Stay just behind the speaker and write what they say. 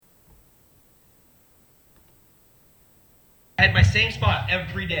At my same spot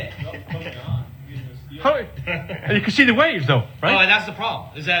every day. And you can see the waves, though, right? Oh, and that's the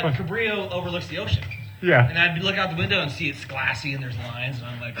problem, is that Cabrillo overlooks the ocean. Yeah. And I'd look out the window and see it's glassy and there's lines, and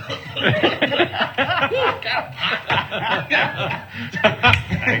I'm like, I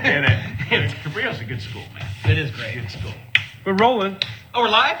get it. Cabrillo's a good school, man. It is great. Good school. We're rolling. Oh, we're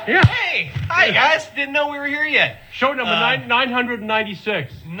live? Yeah. Hey, hi guys. Didn't know we were here yet. Show number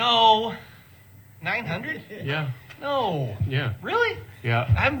 996. No. 900? Yeah. No. Yeah. Really? Yeah.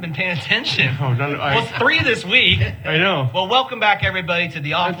 I haven't been paying attention. Oh, Well, 3 this week. I know. Well, welcome back everybody to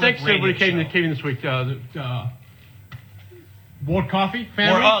the Off And thanks to everybody came in this week. Ward Coffee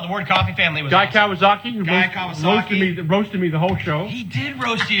family. The Ward Coffee family was Guy awesome. Kawasaki, who Guy Kawasaki. roasted me the whole show. He did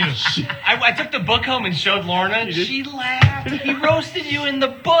roast you. I took the book home and showed Lorna, and she laughed. He roasted you in the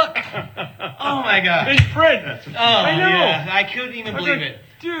book. Oh my God. In print. I know. Yeah, I couldn't even believe it.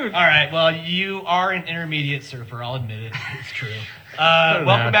 Dude. All right, well, you are an intermediate surfer. I'll admit it. It's true.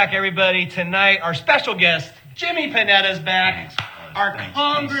 Welcome back, everybody. Tonight, our special guest, Jimmy Panetta's back. Our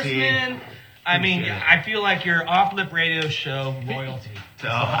Congressman. I mean, I feel like your off-lip radio show royalty. So,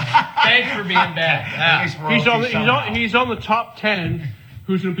 thanks for being back. He's on the top 10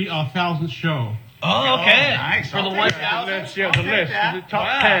 who's going to be our 1,000th show. Oh, okay. Nice. For the 1,000? Yeah, the list. The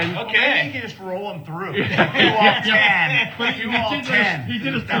top 10. Okay. Well, maybe you can just roll them through. You all 10. But You all 10. He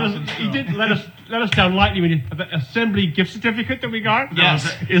did let us down lightly when the assembly gift certificate that we got.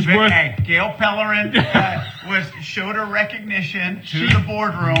 Yes. Is worth. Hey, Gail Pellerin showed her recognition to the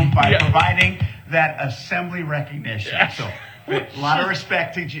boardroom by providing that assembly recognition. Yeah. So a lot of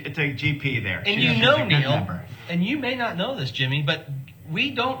respect to GP there. And She's a good member. and you may not know this, Jimmy, but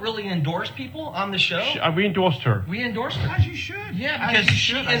we don't really endorse people on the show. We endorsed her. We endorse her. As you should. Yeah, because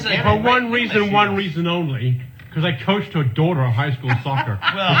she is a... For one reason only. Because I coached her daughter in high school soccer.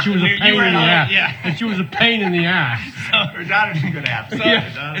 Well, and she was a pain in the ass. Yeah. And she was a pain in the ass. Her daughter's a good athlete.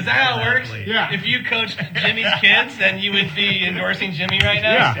 Is that how it works? Yeah. If you coach Jimmy's kids, then you would be endorsing Jimmy right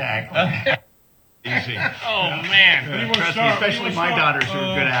now? Yeah. Exactly. Easy. Oh, man. Trust me, especially my daughters who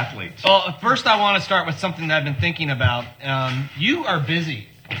are good athletes. Well, first I want to start with something that I've been thinking about. You are busy.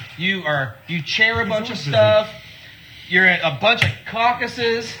 You chair a bunch of stuff. You're in a bunch of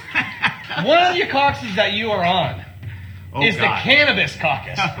caucuses. One of the caucuses that you are on is the Cannabis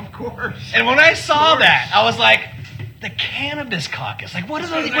Caucus. Of course. And when I saw that, I was like, the Cannabis Caucus. Like, what do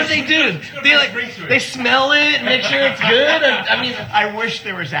they do? They smell it and make sure it's good? I wish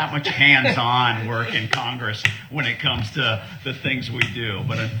there was that much hands-on work in Congress when it comes to the things we do,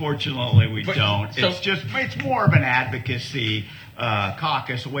 but unfortunately we don't. It's more of an advocacy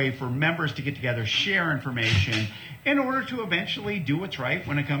caucus, a way for members to get together, share information, in order to eventually do what's right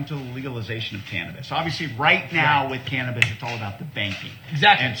when it comes to the legalization of cannabis. Obviously, right now with cannabis, it's all about the banking.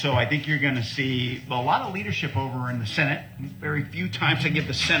 Exactly. And so I think you're going to see a lot of leadership over in the Senate. Very few times I give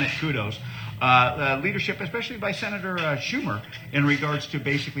the Senate kudos. Leadership, especially by Senator Schumer, in regards to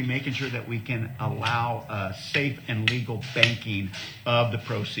basically making sure that we can allow safe and legal banking of the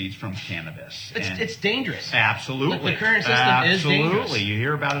proceeds from cannabis. It's dangerous. Absolutely. The current system is dangerous. Absolutely. You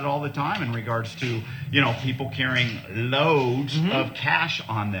hear about it all the time in regards to, people carrying loads of cash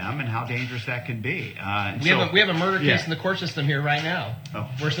on them and how dangerous that can be. We have a murder case in the court system here right now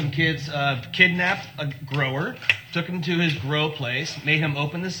where some kids kidnapped a grower, took him to his grow place, made him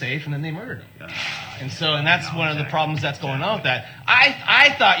open the safe, and then they murdered him. And that's one of the problems that's going on with that.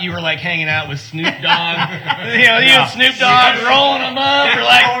 I thought you were like hanging out with Snoop Dogg, you and Snoop Dogg rolling them up,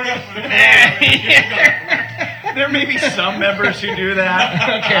 or There may be some members who do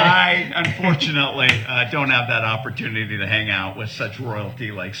that. Okay. I, unfortunately, don't have that opportunity to hang out with such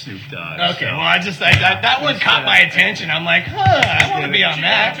royalty like Snoop Dogg. Okay, well, that one caught my attention. I'm like, I want to be on I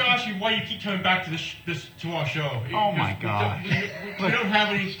that. have to ask you why you keep coming back to to our show. Oh my God. We don't have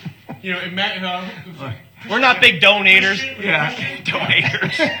any, We're not big donators. Yeah,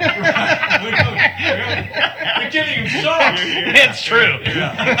 donators. We're giving him socks. It's true.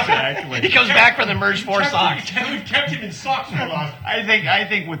 Yeah, exactly. He comes back for the Merge 4 socks. We've kept him in socks for the last. I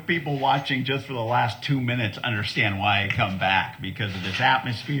think with people watching just for the last 2 minutes understand why I come back, because of this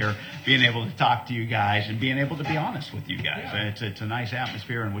atmosphere, being able to talk to you guys and being able to be honest with you guys. Yeah. It's a nice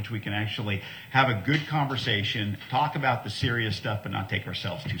atmosphere in which we can actually have a good conversation, talk about the serious stuff, but not take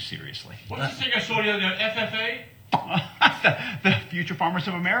ourselves too seriously. What's the thing I saw the other day? FFA? The Future Farmers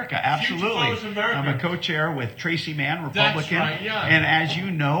of America, absolutely. Future Farmers of America. I'm a co-chair with Tracy Mann, Republican. That's right, yeah. And as you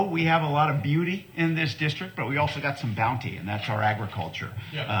know, we have a lot of beauty in this district, but we also got some bounty, and that's our agriculture,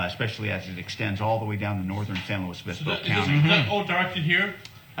 especially as it extends all the way down to northern San Luis Obispo County. Is that all directed here?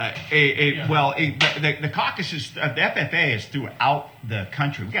 The caucuses, the FFA is throughout the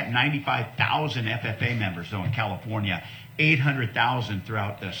country. We've got 95,000 FFA members, though, in California, 800,000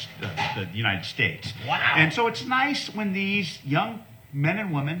 throughout the United States. Wow. And so it's nice when these young men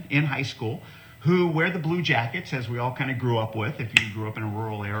and women in high school who wear the blue jackets, as we all kind of grew up with, if you grew up in a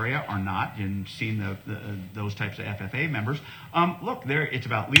rural area or not, and seen those types of FFA members. Look, it's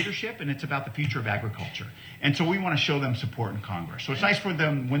about leadership and it's about the future of agriculture. And so we want to show them support in Congress. So it's nice for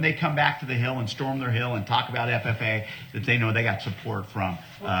them when they come back to the Hill and storm their Hill and talk about FFA, that they know they got support from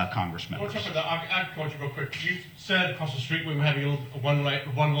congressmen. I want to talk about the agriculture real quick. You said across the street we were having one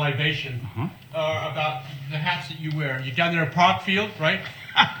libation about the hats that you wear. You're down there in Parkfield, right?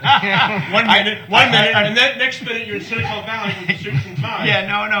 one minute, and then next minute you're in Silicon Valley with the suits and ties. Yeah,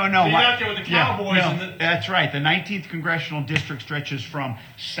 no. So you're out there with the Cowboys. That's right. The 19th Congressional District stretches from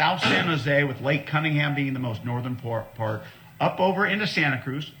South San Jose, with Lake Cunningham being the most northern part, up over into Santa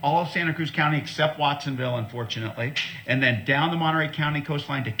Cruz, all of Santa Cruz County except Watsonville, unfortunately, and then down the Monterey County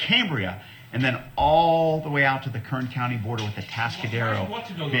coastline to Cambria, and then all the way out to the Kern County border with the Tascadero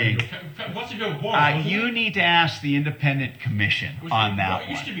being. You need to ask the Independent Commission on that one. It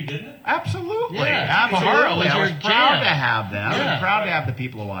used to be, didn't it? Absolutely. Yeah, Absolutely. I was your proud jam. to have them. Yeah. I was proud to have the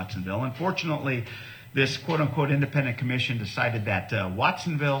people of Watsonville. Unfortunately, this quote-unquote Independent Commission decided that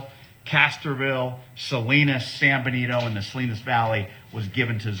Watsonville, Casterville, Salinas, San Benito, and the Salinas Valley was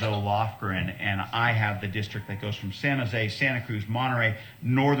given to Zoe Lofgren, and I have the district that goes from San Jose, Santa Cruz, Monterey,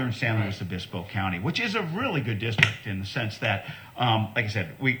 northern San Luis Obispo County, which is a really good district in the sense that, like I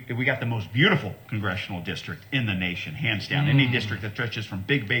said, we got the most beautiful congressional district in the nation, hands down. Any district that stretches from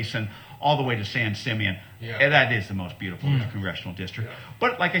Big Basin all the way to San Simeon, that is the most beautiful congressional district. Yeah.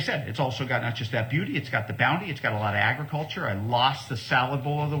 But like I said, it's also got not just that beauty, it's got the bounty, it's got a lot of agriculture. I lost the salad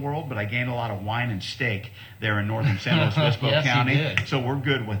bowl of the world, but I gained a lot of wine and steak there in northern San Luis Obispo Yes, County. you did. So we're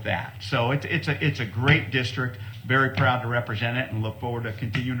good with that. So it's a great district. Very proud to represent it and look forward to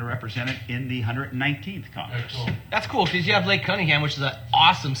continuing to represent it in the 119th Congress. Cool. That's cool because you have Lake Cunningham, which is an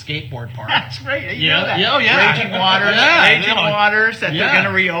awesome skateboard park. That's great. You know that. Yeah. Raging Waters. Yeah, Raging Waters that they're going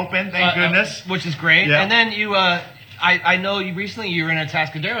to reopen. Thank goodness. Which is great. Yeah. And then you, I know you recently you were in a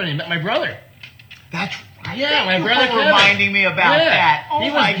Tascadero and you met my brother. That's Yeah, my brother Kevin. Reminding me about that. Oh he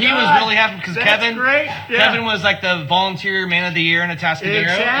my was God. really happy because That's Kevin, great. Yeah. Kevin was like the volunteer man of the year in a Tascadero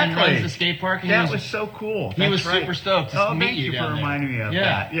and runs the skate park. And that was so cool. He was super stoked to meet you. Thank you for reminding me of Yeah.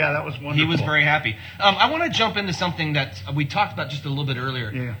 that. Yeah, that was wonderful. He was very happy. I want to jump into something that we talked about just a little bit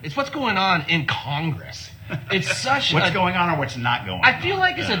earlier. Yeah. It's what's going on in Congress. It's such what's going on or what's not going on. I feel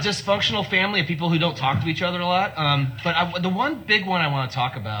like it's a dysfunctional family of people who don't talk to each other a lot. But the one big one I want to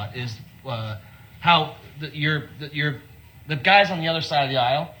talk about is how the guys on the other side of the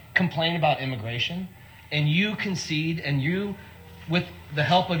aisle complain about immigration, and you concede, and you, with the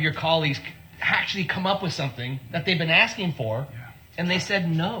help of your colleagues, actually come up with something that they've been asking for, and they said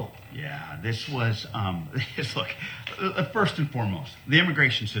no. Yeah, this was, look, first and foremost, the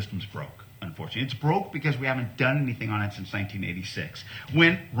immigration system's broke. Unfortunately, it's broke because we haven't done anything on it since 1986,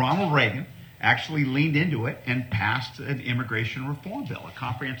 when Ronald Reagan actually leaned into it and passed an immigration reform bill, a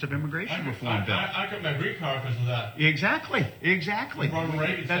comprehensive immigration reform bill. I got my green card because of that. Exactly. Ronald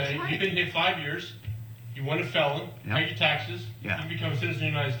Reagan said, you've been here 5 years, you weren't a felon, pay your taxes, you become a citizen of the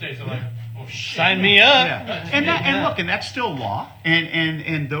United States. I'm like, oh shit. Sign me up. Yeah. And look, and that's still law.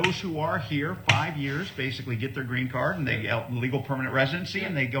 And those who are here 5 years basically get their green card and they get legal permanent residency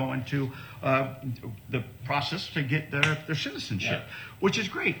and they go into the process to get their citizenship, which is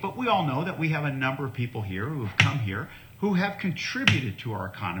great. But we all know that we have a number of people here who have come here who have contributed to our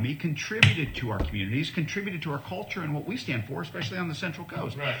economy, contributed to our communities, contributed to our culture and what we stand for, especially on the Central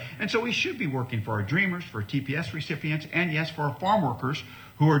Coast. Right. And so we should be working for our dreamers, for our TPS recipients, and yes, for our farm workers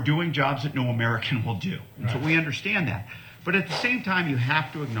who are doing jobs that no American will do. And so we understand that. But at the same time, you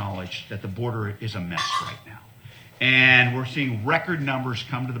have to acknowledge that the border is a mess right now. And we're seeing record numbers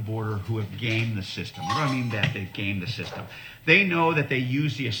come to the border who have gamed the system. What do I mean that they've gamed the system? They know that they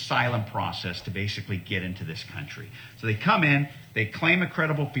use the asylum process to basically get into this country. So they come in, they claim a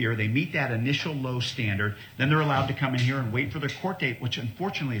credible fear, they meet that initial low standard, then they're allowed to come in here and wait for their court date, which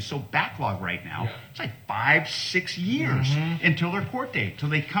unfortunately is so backlogged right now. Yeah. It's like 5-6 years until their court date. So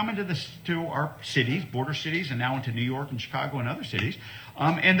they come to our cities, border cities, and now into New York and Chicago and other cities.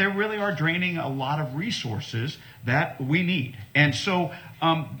 And they really are draining a lot of resources that we need. And so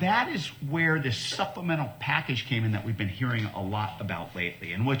that is where this supplemental package came in that we've been hearing a lot about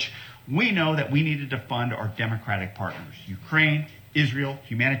lately, in which we know that we needed to fund our democratic partners, Ukraine, Israel,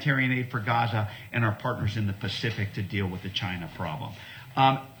 humanitarian aid for Gaza, and our partners in the Pacific to deal with the China problem.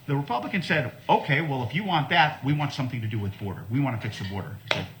 The Republicans said, okay, well, if you want that, we want something to do with border. We want to fix the border.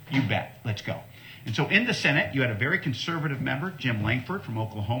 So you bet. Let's go. And so in the Senate, you had a very conservative member, James Lankford from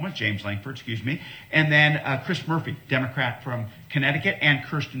Oklahoma, and then Chris Murphy, Democrat from Connecticut, and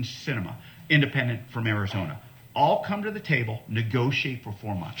Kyrsten Sinema, independent from Arizona. All come to the table, negotiate for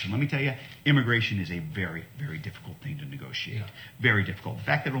 4 months. And let me tell you, immigration is a very, very difficult thing to negotiate. Yeah. Very difficult. The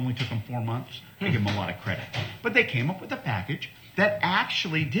fact that it only took them 4 months, I give them a lot of credit. But they came up with a package that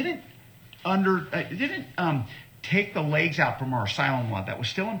actually didn't take the legs out from our asylum law that was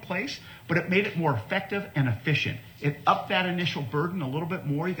still in place, but it made it more effective and efficient. It upped that initial burden a little bit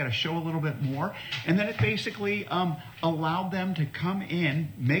more. You got to show a little bit more. And then it basically allowed them to come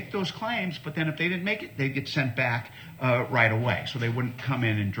in, make those claims, but then if they didn't make it, they'd get sent back right away. So they wouldn't come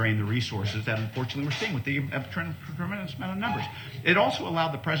in and drain the resources that unfortunately we're seeing with the tremendous amount of numbers. It also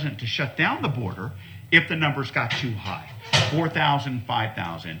allowed the president to shut down the border if the numbers got too high. 4,000,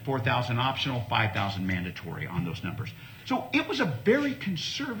 5,000, 4,000 optional, 5,000 mandatory on those numbers. So it was a very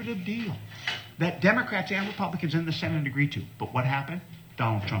conservative deal that Democrats and Republicans in the Senate agreed to. But what happened?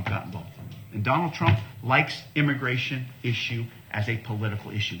 Donald Trump got involved. And Donald Trump likes immigration issue as a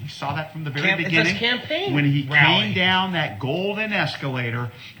political issue. We saw that from the very beginning. It's his campaign when he rally. came down that golden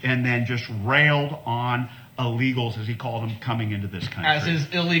escalator and then just railed on illegals, as he called them, coming into this country. As his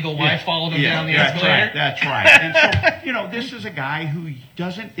illegal wife followed him down the escalator. That's right. And so, this is a guy who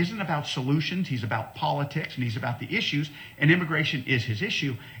isn't about solutions. He's about politics, and he's about the issues, and immigration is his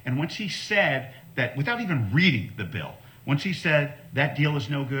issue. And once he said that, without even reading the bill, once he said that deal is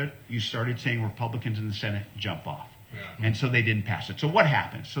no good, you started saying Republicans in the Senate jump off. Yeah. And so they didn't pass it. So what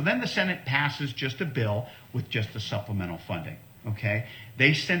happens? So then the Senate passes just a bill with just the supplemental funding. Okay,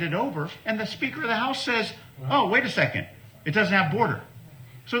 they send it over, and the Speaker of the House says, "Oh, wait a second, it doesn't have border."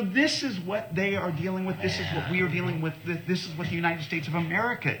 So this is what they are dealing with. This is what we are dealing with. This is what the United States of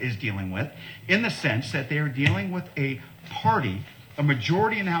America is dealing with, in the sense that they are dealing with a party, a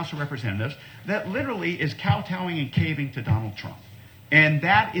majority in the House of Representatives, that literally is kowtowing and caving to Donald Trump. And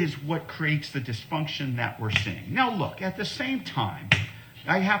that is what creates the dysfunction that we're seeing. Now, look, at the same time,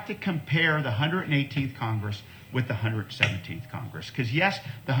 I have to compare the 118th Congress with the 117th Congress. Because yes,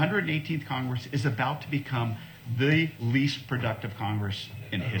 the 118th Congress is about to become the least productive Congress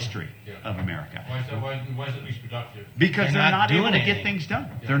in history of America. Why is it least productive? Because they're not able to get things done.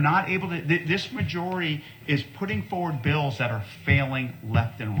 Yeah. They're not able to. This majority is putting forward bills that are failing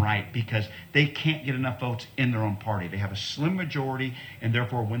left and right because they can't get enough votes in their own party. They have a slim majority, and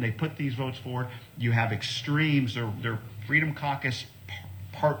therefore when they put these votes forward, you have extremes. Their Freedom Caucus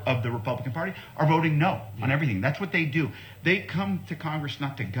part of the Republican Party are voting no on everything. That's what they do. They come to Congress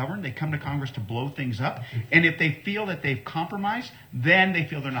not to govern. They come to Congress to blow things up. And if they feel that they've compromised, then they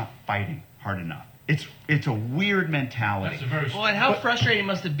feel they're not fighting hard enough. It's a weird mentality. Well, and how frustrating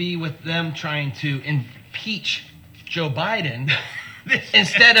must it be with them trying to impeach Joe Biden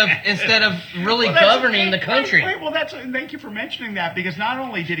instead of really governing the country? Well, thank you for mentioning that, because not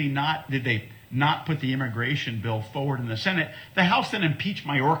only did they not put the immigration bill forward in the Senate, the House then impeached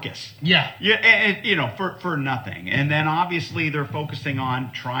Mayorkas. Yeah, for nothing. And then obviously they're focusing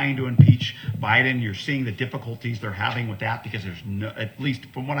on trying to impeach Biden. You're seeing the difficulties they're having with that because there's no, at least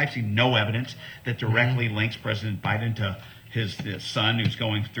from what I've seen, no evidence that directly links President Biden to his son, who's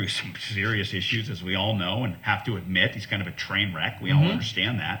going through some serious issues, as we all know, and have to admit he's kind of a train wreck. We all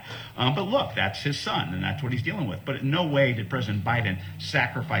understand that. But look, that's his son, and that's what he's dealing with. But in no way did President Biden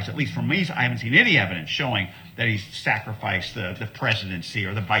sacrifice, at least from me, I haven't seen any evidence showing that he's sacrificed the presidency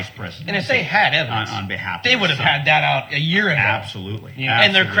or the vice presidency. And if they had evidence on behalf, they would have had that out a year ago. Absolutely.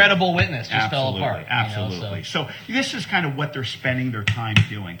 And their credible witness just fell apart. Absolutely. So this is kind of what they're spending their time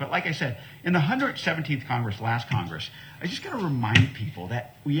doing. But like I said, in the 117th Congress, last Congress, I just got to remind people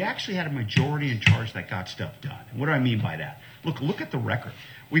that we actually had a majority in charge that got stuff done. And what do I mean by that? Look at the record.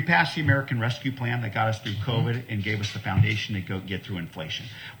 We passed the American Rescue Plan that got us through COVID and gave us the foundation to get through inflation.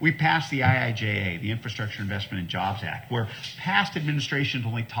 We passed the IIJA, the Infrastructure Investment and Jobs Act, where past administrations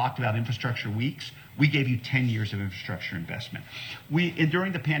only talked about infrastructure weeks. We gave you 10 years of infrastructure investment.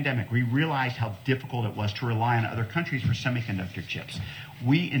 During the pandemic, we realized how difficult it was to rely on other countries for semiconductor chips.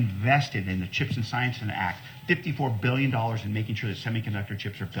 We invested in the Chips and Science Act, $54 billion in making sure that semiconductor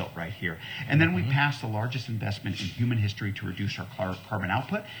chips are built right here. And then we passed the largest investment in human history to reduce our carbon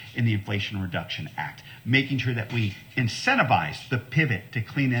output in the Inflation Reduction Act, making sure that we incentivize the pivot to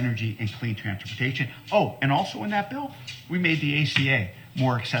clean energy and clean transportation. Oh, and also in that bill, we made the ACA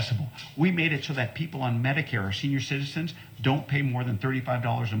more accessible. We made it so that people on Medicare, our senior citizens, don't pay more than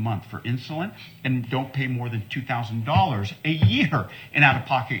 $35 a month for insulin and don't pay more than $2,000 a year in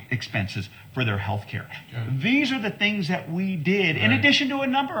out-of-pocket expenses for their health care. Yeah. These are the things that we did, in addition to a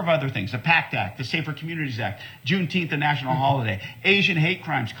number of other things. The PACT Act, the Safer Communities Act, Juneteenth, a national holiday, Asian hate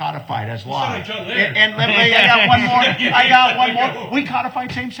crimes codified as law. And I got one more. We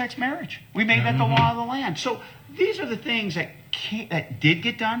codified same-sex marriage. We made that the law of the land. So these are the things that did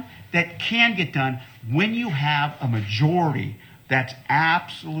get done, that can get done when you have a majority that's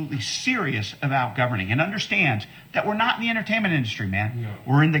absolutely serious about governing and understands that we're not in the entertainment industry, man. No.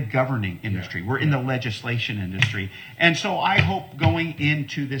 We're in the governing industry. We're in the legislation industry. And so I hope going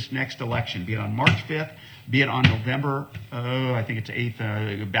into this next election, be it on March 5th, be it on November, I think it's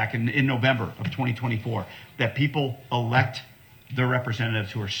 8th, back in November of 2024, that people elect the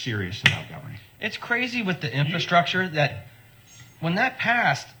representatives who are serious about governing. It's crazy with the infrastructure that when that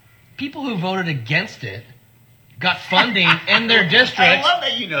passed, people who voted against it got funding in their district. I love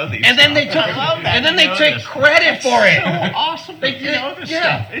that you know these. And then they take credit for it. So awesome. They know this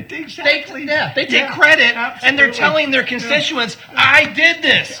stuff. They take credit, and they're telling their constituents, "I did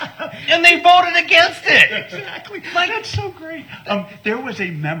this," and they voted against it. Exactly. That's so great. There was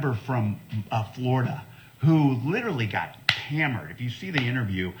a member from Florida who literally got hammered. If you see the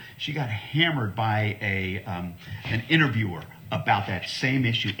interview, she got hammered by an interviewer about that same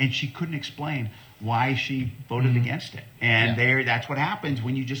issue, and she couldn't explain why she voted against it. And that's what happens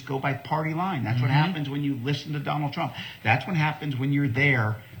when you just go by party line. That's what happens when you listen to Donald Trump. That's what happens when you're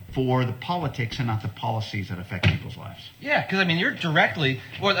there for the politics and not the policies that affect people's lives. Yeah, because, I mean, you're directly...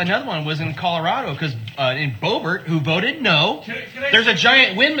 Well, another one was in Colorado, because in Bobert, who voted no, there's a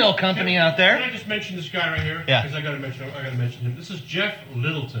giant windmill company out there. Can I just mention this guy right here? Yeah. Because I got to mention him. This is Jeff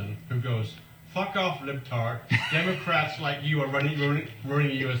Littleton, who goes, "Fuck off, libtard. Democrats like you are running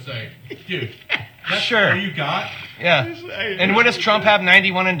the USA." Dude, that's all you got? Yeah. And what does Trump have,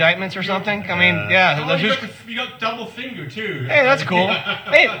 91 indictments or something? I mean, you got double finger, too. Hey, that's cool.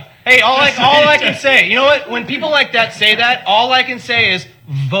 Hey, all I can say, you know what? When people like that say that, all I can say is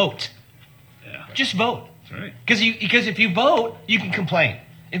vote. Yeah. Just vote. That's right. Because if you vote, you can complain.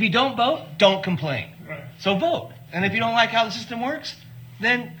 If you don't vote, don't complain. Right. So vote. And if you don't like how the system works,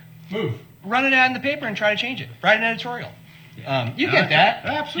 then move. Run an ad in the paper and try to change it. Write an editorial. You get that.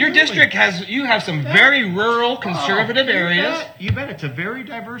 Absolutely. Your district has some very rural, conservative areas. You bet. It's a very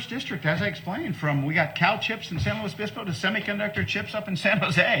diverse district, as I explained. From we got cow chips in San Luis Obispo to semiconductor chips up in San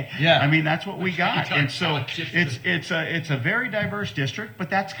Jose. Yeah. I mean, that's what we got. And so it's a very diverse district, but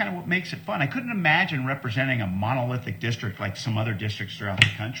that's kind of what makes it fun. I couldn't imagine representing a monolithic district like some other districts throughout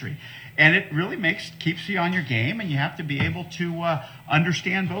the country. And it really keeps you on your game, and you have to be able to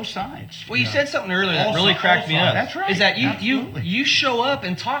understand both sides. Well, you said something earlier that really cracked me up. That's right. Is that you show up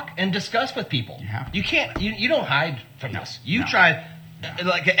and talk and discuss with people. You have to. You can't. You don't hide from this. You try.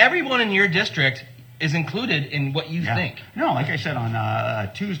 Like everyone in your district is included in what you think. No, like I said,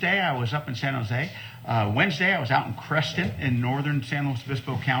 on Tuesday I was up in San Jose. Wednesday I was out in Creston in northern San Luis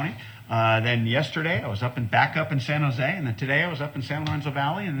Obispo County. Then yesterday I was back up in San Jose, and then today I was up in San Lorenzo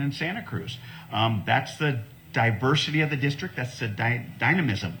Valley and then Santa Cruz. That's the diversity of the district. That's the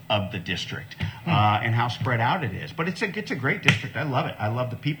dynamism of the district and how spread out it is. But it's a great district. I love it. I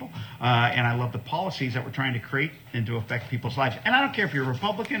love the people, and I love the policies that we're trying to create and to affect people's lives. And I don't care if you're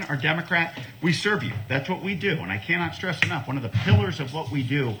Republican or Democrat. We serve you. That's what we do, and I cannot stress enough. One of the pillars of what we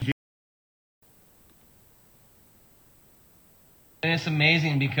do. And it's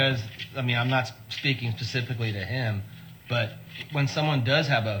amazing because, I mean, I'm not speaking specifically to him, but when someone does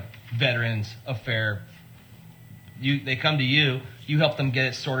have a veterans affair, they come to you, you help them get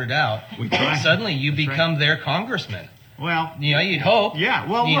it sorted out. We try. Suddenly you become their congressman. Well, you'd hope. Yeah,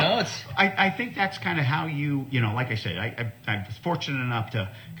 well, it's. I think that's kind of how like I said, I was fortunate enough to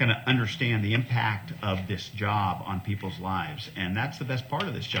kind of understand the impact of this job on people's lives, and that's the best part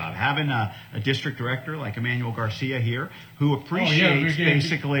of this job. Having a district director like Emmanuel Garcia here, who appreciates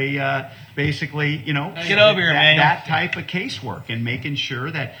basically, get over here, that type of casework and making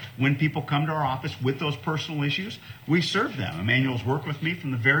sure that when people come to our office with those personal issues, we serve them. Emmanuel's worked with me from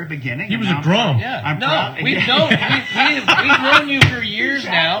the very beginning. He was a drum. Yeah, we've known you for years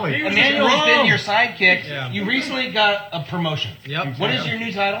now. Emmanuel's been your sidekick. Yeah. You recently got a promotion. Yep. What is your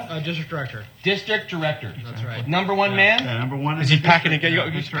new title? District director. District director. That's right. Number one man? Yeah, number one is he packing again?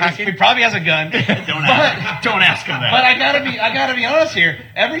 He probably has a gun. Don't ask him that. But I gotta be honest here.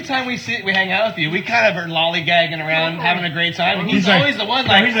 Every time we hang out with you, we kind of are lollygagging around, having a great time. And he's always the one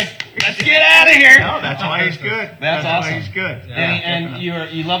Let's get out of here. No, that's why he's good. That's awesome. Why he's good. Yeah. And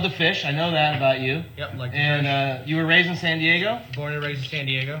you love to fish. I know that about you. Yep, like and you were raised in San Diego? Born and raised in San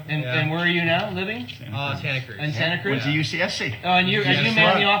Diego. And where are you now living? Santa Cruz. In Santa Cruz? Went to UCSC. Oh, and you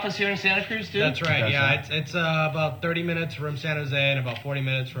man the office here in Santa Cruz too? That's right. It's about 30 minutes from San Jose and about 40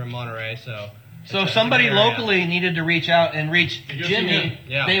 minutes from Monterey. So if somebody locally needed to reach out and reach Jimmy,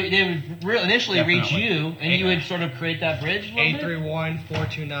 yeah. they would initially Definitely. reach you, and you would sort of create that bridge.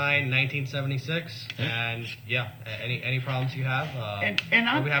 831-429-1976, and any problems you have,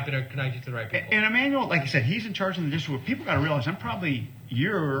 we'll be happy to connect you to the right people. And Emmanuel, like I said, he's in charge of the district. People got to realize if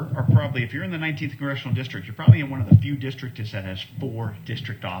you're in the 19th congressional district, you're probably in one of the few districts that has 4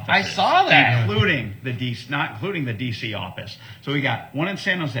 district offices. I saw that, not including the DC office. So we got one in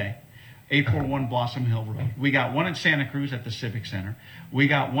San Jose. 841 Blossom Hill Road. We got one in Santa Cruz at the Civic Center. We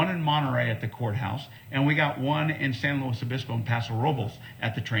got one in Monterey at the courthouse. And we got one in San Luis Obispo and Paso Robles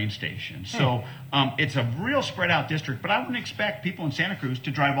at the train station. So it's a real spread out district, but I wouldn't expect people in Santa Cruz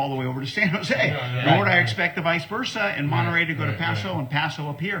to drive all the way over to San Jose. Nor would I expect the vice versa and Monterey to go to Paso and Paso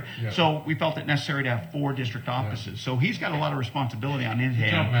up here. So we felt it necessary to have 4 district offices. So he's got a lot of responsibility on his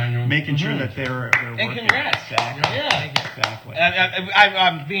hand, making sure that they're and working. congrats. Exactly. Yeah. Exactly.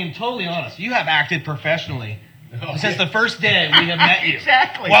 I'm being totally honest. You have acted professionally since the first day we have met you.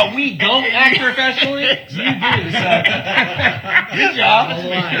 Exactly. While we don't act professionally, you do. So good job.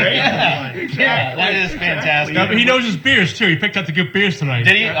 Yeah, that is fantastic. No, but he knows his beers too. He picked out the good beers tonight.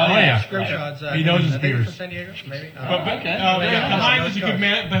 Did he? Oh yeah. He knows his beers. From San Diego, maybe. Behind is a good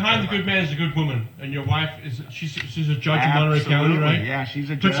man. Behind the good man is a good woman, and your wife she's a judge in Monterey County, right? Yeah, she's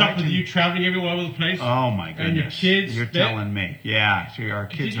a judge. Puts up with you traveling everywhere over the place. Oh my goodness. And your kids. You're telling me. Yeah, so our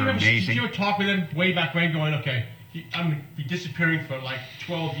kids are amazing. Did you ever talk with them way back when, going, okay, I'm going to be disappearing for like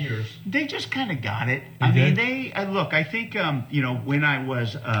 12 years? They just kind of got it. I think, when I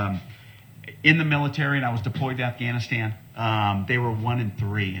was in the military and I was deployed to Afghanistan, they were 1 and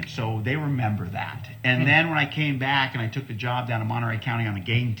 3, and so they remember that. And then when I came back and I took the job down in Monterey County on the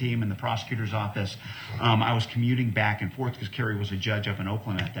game team in the prosecutor's office, I was commuting back and forth because Kerry was a judge up in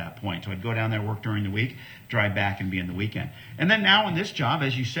Oakland at that point. So I'd go down there, work during the week, drive back and be in the weekend. And then now in this job,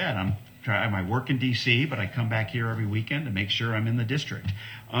 as you said, I work in D.C., but I come back here every weekend to make sure I'm in the district.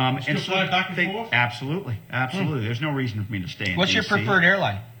 Fly back and forth? Absolutely. There's no reason for me to stay in What's D.C. your preferred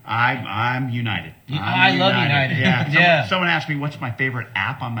airline? I'm United. I love United. Yeah. Someone asked me what's my favorite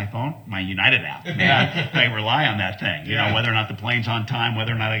app on my phone. My United app. Yeah. I rely on that thing. You know, whether or not the plane's on time,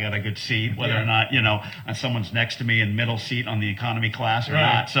 whether or not I got a good seat, whether or not someone's next to me in middle seat on the economy class or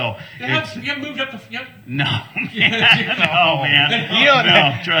not. So you haven't moved up the. No, man.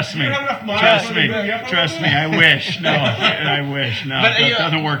 No, trust me. Trust me. I wish. No, I wish. No, but, it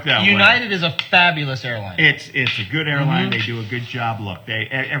doesn't work that way. United is a fabulous airline. It's a good airline. They do a good job. Look,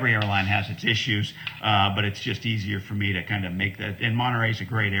 every airline has its issues, but it's just easier for me to kind of make that. And Monterey's a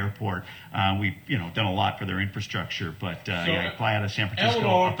great airport. We've done a lot for their infrastructure, but I fly out of San Francisco.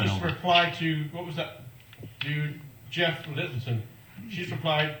 Eleanor up and just over. replied to what was that dude, Jeff Littleton. She's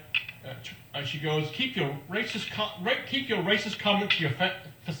replied. She goes, keep your racist comments to your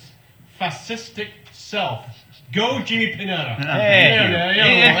fascistic self. Go Jimmy Panetta.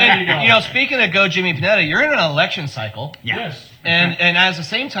 Hey, speaking of Go Jimmy Panetta, you're in an election cycle. Yeah. Yes. And at the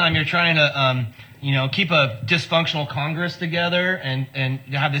same time, you're trying to keep a dysfunctional Congress together and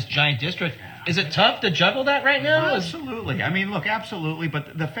have this giant district. Is it tough to juggle that right now? Absolutely. I mean, look, absolutely.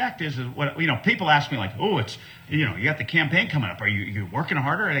 But the fact is what people ask me like, oh, it's you got the campaign coming up. Are you working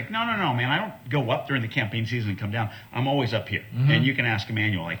harder? Like, no, man. I don't go up during the campaign season and come down. I'm always up here. And you can ask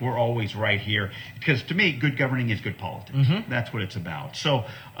Emmanuel. Like, we're always right here because to me, good governing is good politics. That's what it's about. So,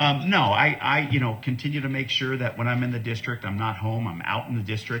 no, I continue to make sure that when I'm in the district, I'm not home. I'm out in the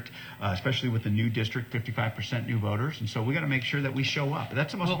district, especially with the new district, 55% new voters. And so we got to make sure that we show up.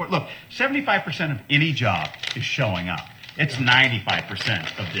 That's the most important. Look, 75% of any job is showing up. It's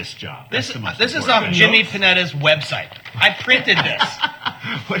 95% of this job. This is on Jimmy Panetta's website. I printed this.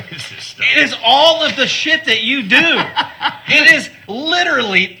 What is this stuff? It is all of the shit that you do. It is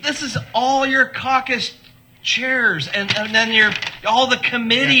literally, this is all your caucus chairs and then all the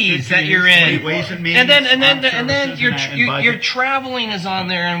committees that you're in. Ways and means, and then your traveling is on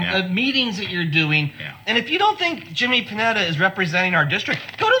there and the meetings that you're doing. Yeah. And if you don't think Jimmy Panetta is representing our district,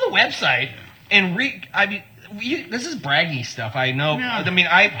 go to the website and read. I mean, this is braggy stuff. I know. No. I mean,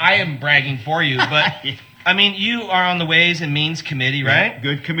 I am bragging for you, but I mean, you are on the Ways and Means Committee, right?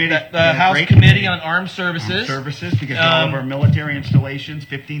 Good committee. The House Committee on Armed Services. Because all of our military installations,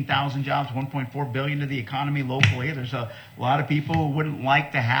 15,000 jobs, 1.4 billion to the economy locally. There's a lot of people who wouldn't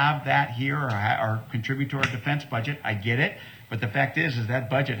like to have that here or contribute to our defense budget. I get it. But the fact is that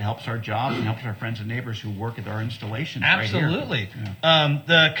budget helps our jobs and helps our friends and neighbors who work at our installations. Absolutely. Right here.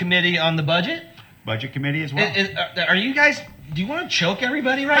 The committee on the budget. Budget committee as well. Are you guys? Do you want to choke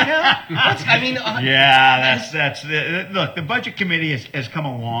everybody right now? That's look. The budget committee has come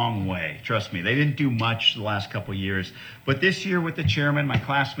a long way. Trust me, they didn't do much the last couple of years, but this year with the chairman, my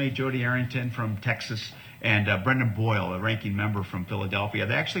classmate Jody Arrington from Texas, and Brendan Boyle, a ranking member from Philadelphia,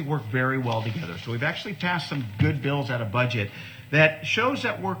 they actually work very well together. So we've actually passed some good bills out of budget that shows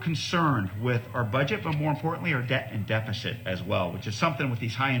that we're concerned with our budget, but more importantly, our debt and deficit as well, which is something with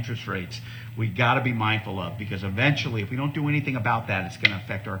these high interest rates we got to be mindful of, because eventually, if we don't do anything about that, it's going to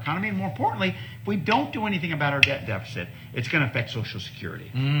affect our economy. And more importantly, if we don't do anything about our debt deficit, it's going to affect Social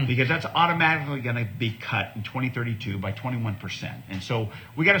Security, because that's automatically going to be cut in 2032 by 21%. And so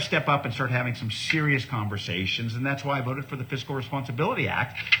we got to step up and start having some serious conversations, and that's why I voted for the Fiscal Responsibility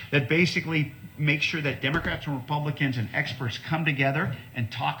Act that basically makes sure that Democrats and Republicans and experts come together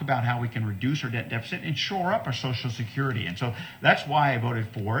and talk about how we can reduce our debt deficit and shore up our Social Security. And so that's why I voted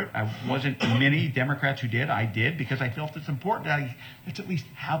for it. I wasn't many Democrats who did. I did, because I felt it's important that let's at least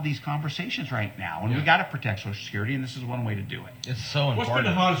have these conversations right now. And we got to protect Social Security, and this is one way to do it. It's so important. What's been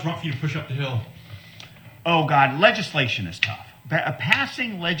the hardest rock for you to push up the hill? Oh, God, legislation is tough.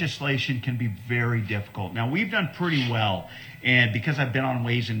 Passing legislation can be very difficult. Now, we've done pretty well, and because I've been on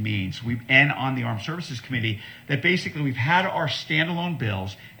Ways and Means and on the Armed Services Committee, that basically we've had our standalone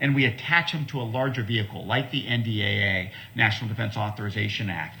bills and we attach them to a larger vehicle, like the NDAA, National Defense Authorization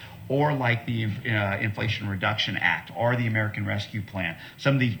Act, or like the Inflation Reduction Act, or the American Rescue Plan.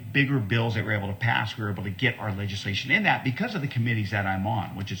 Some of these bigger bills that we're able to pass, we're able to get our legislation in that because of the committees that I'm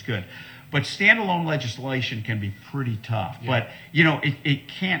on, which is good. But standalone legislation can be pretty tough. Yeah. But, it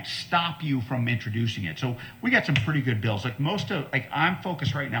can't stop you from introducing it. So we got some pretty good bills. I'm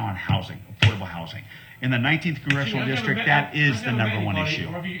focused right now on housing, affordable housing. In the 19th Congressional District, that is the number one issue.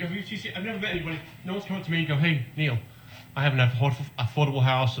 I've never met anybody. No one's come up to me and go, "Hey, Neil, I have an affordable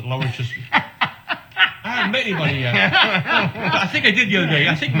house at low interest." I haven't met anybody yet. I think I did the other day.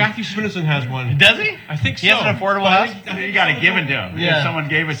 I think Matthew Swinnerson has one. Does he? I think so. He has an affordable house? You got to give it to him. Yeah. Someone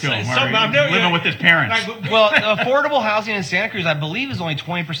gave it to him. Living with his parents. Well, affordable housing in Santa Cruz, I believe, is only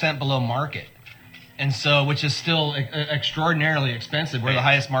 20% below market. And so, which is still extraordinarily expensive. We're the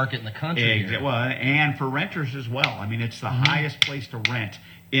highest market in the country. Well, and for renters as well. I mean, it's the highest place to rent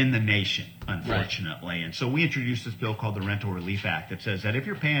in the nation, unfortunately. Right. And so we introduced this bill called the Rental Relief Act that says that if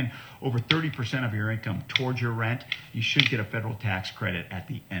you're paying over 30% of your income towards your rent, you should get a federal tax credit at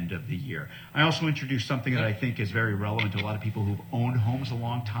the end of the year. I also introduced something that I think is very relevant to a lot of people who've owned homes a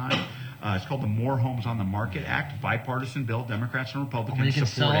long time. It's called the More Homes on the Market Act, bipartisan bill, Democrats and Republicans where you can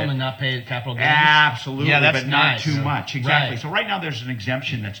support sell them it. and not pay capital gains? Absolutely, yeah, that's but not nice. too much. Exactly. Right. So right now there's an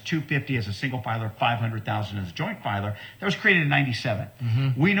exemption that's $250 as a single filer, $500,000 as a joint filer. That was created in '97.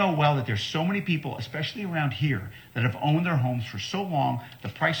 We know well that there's so many people, especially around here, that have owned their homes for so long, the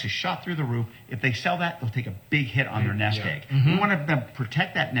price has shot through the roof. If they sell that, they'll take a big hit on their nest egg. We want to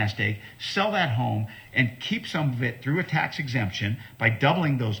protect that nest egg, sell that home, and keep some of it through a tax exemption by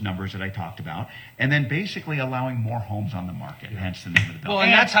doubling those numbers that I talked about, and then basically allowing more homes on the market, hence the name of the bill. Well,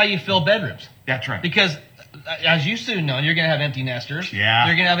 and that's how you fill bedrooms. That's right. Because, as you soon know, you're going to have empty nesters. Yeah.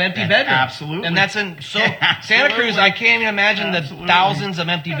 You're going to have empty bedrooms. Absolutely. And that's Santa Cruz, I can't even imagine the thousands of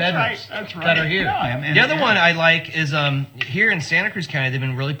empty bedrooms That's right. that are here. No, the other one I like is here in Santa Cruz County, they've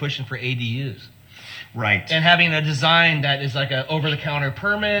been really pushing for ADUs. Right. And having a design that is like an over-the-counter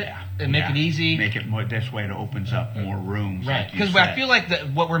permit and make it easy. Make it more, this way it opens up more rooms. Right. Because I feel like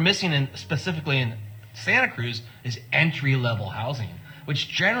what we're missing specifically in Santa Cruz is entry-level housing, which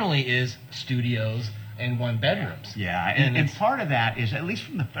generally is studios and one bedrooms. Yeah, and part of that is, at least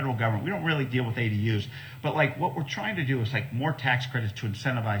from the federal government, we don't really deal with ADUs, but like what we're trying to do is like more tax credits to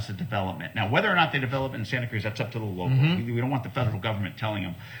incentivize the development. Now, whether or not they develop in Santa Cruz, that's up to the locals. We don't want the federal government telling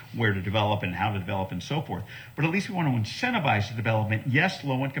them where to develop and how to develop and so forth. But at least we want to incentivize the development. Yes,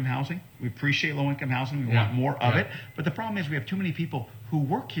 low-income housing. We appreciate low-income housing. We want more of it. But the problem is we have too many people who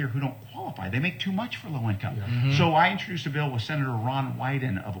work here who don't qualify. They make too much for low income. So I introduced a bill with Senator Ron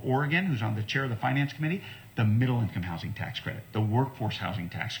Wyden of Oregon, who's on the chair of the Finance Committee, the middle income housing tax credit, the workforce housing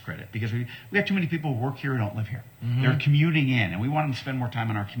tax credit, because we have too many people who work here who don't live here. They're commuting in, and we want them to spend more time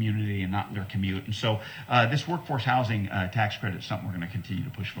in our community and not in their commute. And so this workforce housing tax credit is something we're going to continue to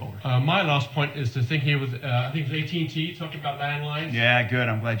push forward. My last point is to think here with, I think it was AT&T, talking about landlines. Yeah, good.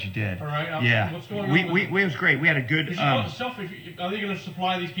 I'm glad you did. All right. Yeah. What's going on? It was great. We had a good... Are they going to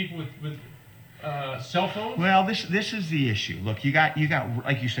supply these people with cell phones? Well, this is the issue. Look, you got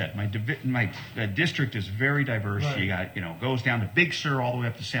like you said, my district is very diverse. Right. You got goes down to Big Sur all the way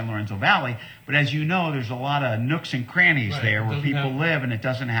up to San Lorenzo Valley. But as you know, there's a lot of nooks and crannies there where people live, and it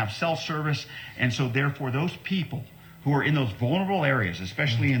doesn't have cell service, and so therefore those people who are in those vulnerable areas,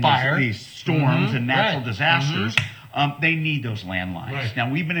 especially in these storms and natural disasters, they need those landlines. Right.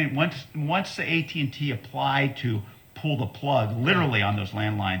 Now we've been once the AT&T applied to pull the plug literally on those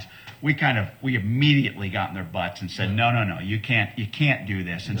landlines, we immediately got in their butts and said, no, you can't do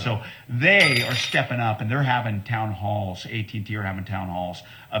this. And so they are stepping up, and they're having town halls. AT&T are having town halls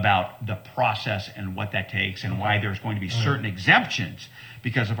about the process and what that takes, and why there's going to be certain exemptions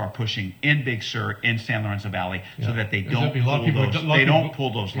because of our pushing in Big Sur, in San Lorenzo Valley, so that they don't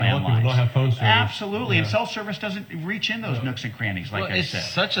pull those landlines. People don't have phone service. Absolutely, and cell service doesn't reach in those nooks and crannies, like I said.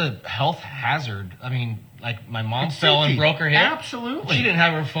 It's such a health hazard. I mean, like my mom fell and broke her hip. Absolutely. She didn't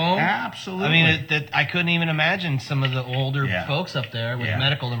have her phone. Absolutely. I mean, I couldn't even imagine some of the older folks up there with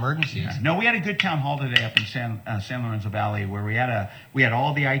medical emergencies. Yeah. No, we had a good town hall today up in San Lorenzo Valley where we had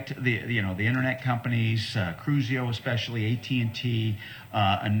all the internet companies, Cruzio especially, AT&T,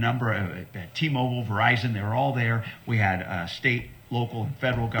 a number of T-Mobile, Verizon. They were all there. We had state, local, and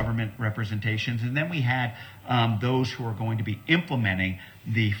federal government representations, and then we had those who are going to be implementing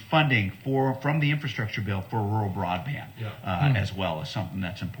the funding from the infrastructure bill for rural broadband as well as something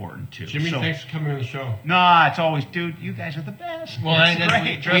that's important too. Jimmy, thanks for coming on the show. No, it's always, dude, you guys are the best. Well,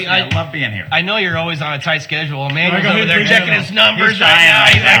 great. Trust me, I love being here. I know you're always on a tight schedule. Manuel's over there checking his numbers right now.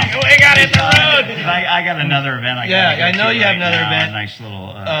 He's like, we got it the road. I got another event. I know you have another event. Nice little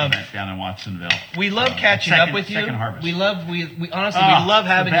event down in Watsonville. We love catching up with you. Second harvest. We honestly love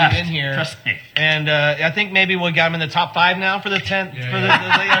having you in here. Trust me. And I think maybe we got him in the top 5 now for the 10th.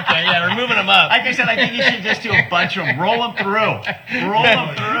 We're moving them up. Like I said, I think you should just do a bunch of them. Roll them through.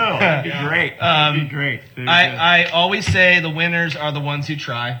 That'd be great. That'd be great. I always say the winners are the ones who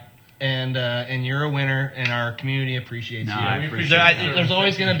try. And you're a winner, and our community appreciates you. I appreciate there's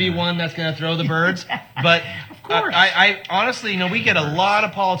always going to be one that's going to throw the birds, but of course. I honestly, we get a lot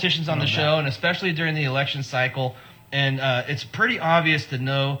of politicians on the show, and especially during the election cycle, and it's pretty obvious to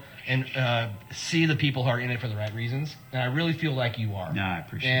know and see the people who are in it for the right reasons. And I really feel like you are. No, I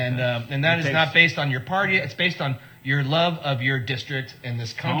appreciate that. And that is not based on your party. It's based on your love of your district and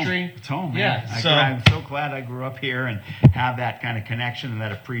this country. It's home, man. Yeah. I'm so glad I grew up here and have that kind of connection and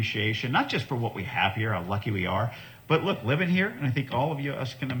that appreciation, not just for what we have here, how lucky we are, but look, living here, and I think all of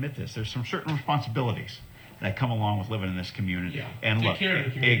us can admit this, there's some certain responsibilities that come along with living in this community. Yeah. And Take look, care of the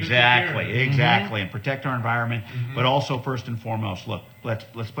community. exactly, and protect our environment, but also first and foremost, look, let's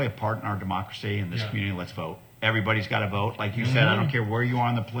play a part in our democracy in this community. Let's vote. Everybody's got to vote. Like you said, I don't care where you are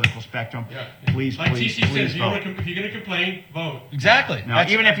on the political spectrum. Please, like please, TC please says, vote. if you're going to complain, vote. Exactly. No,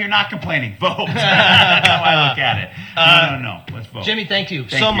 even if you're not complaining, vote. That's how I look at it. No. Let's vote. Jimmy, thank you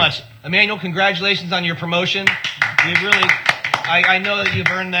so much. Emmanuel, congratulations on your promotion. We really... I know that you've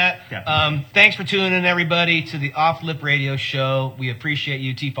earned that. Thanks for tuning in, everybody, to the Off Lip Radio Show. We appreciate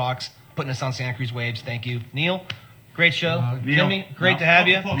you, T-Fox, putting us on Santa Cruz Waves. Thank you. Neil, great show. Jimmy, great to have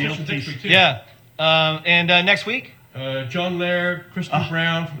you. Neil, too. Yeah. And next week? John Laird, Kristen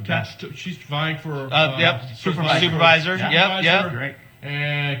Brown from Cats. She's vying for supervisor. Yep. Great.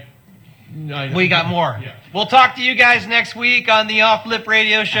 And we got more. We'll talk to you guys next week on the Off Lip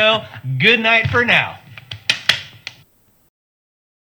Radio Show. Good night for now.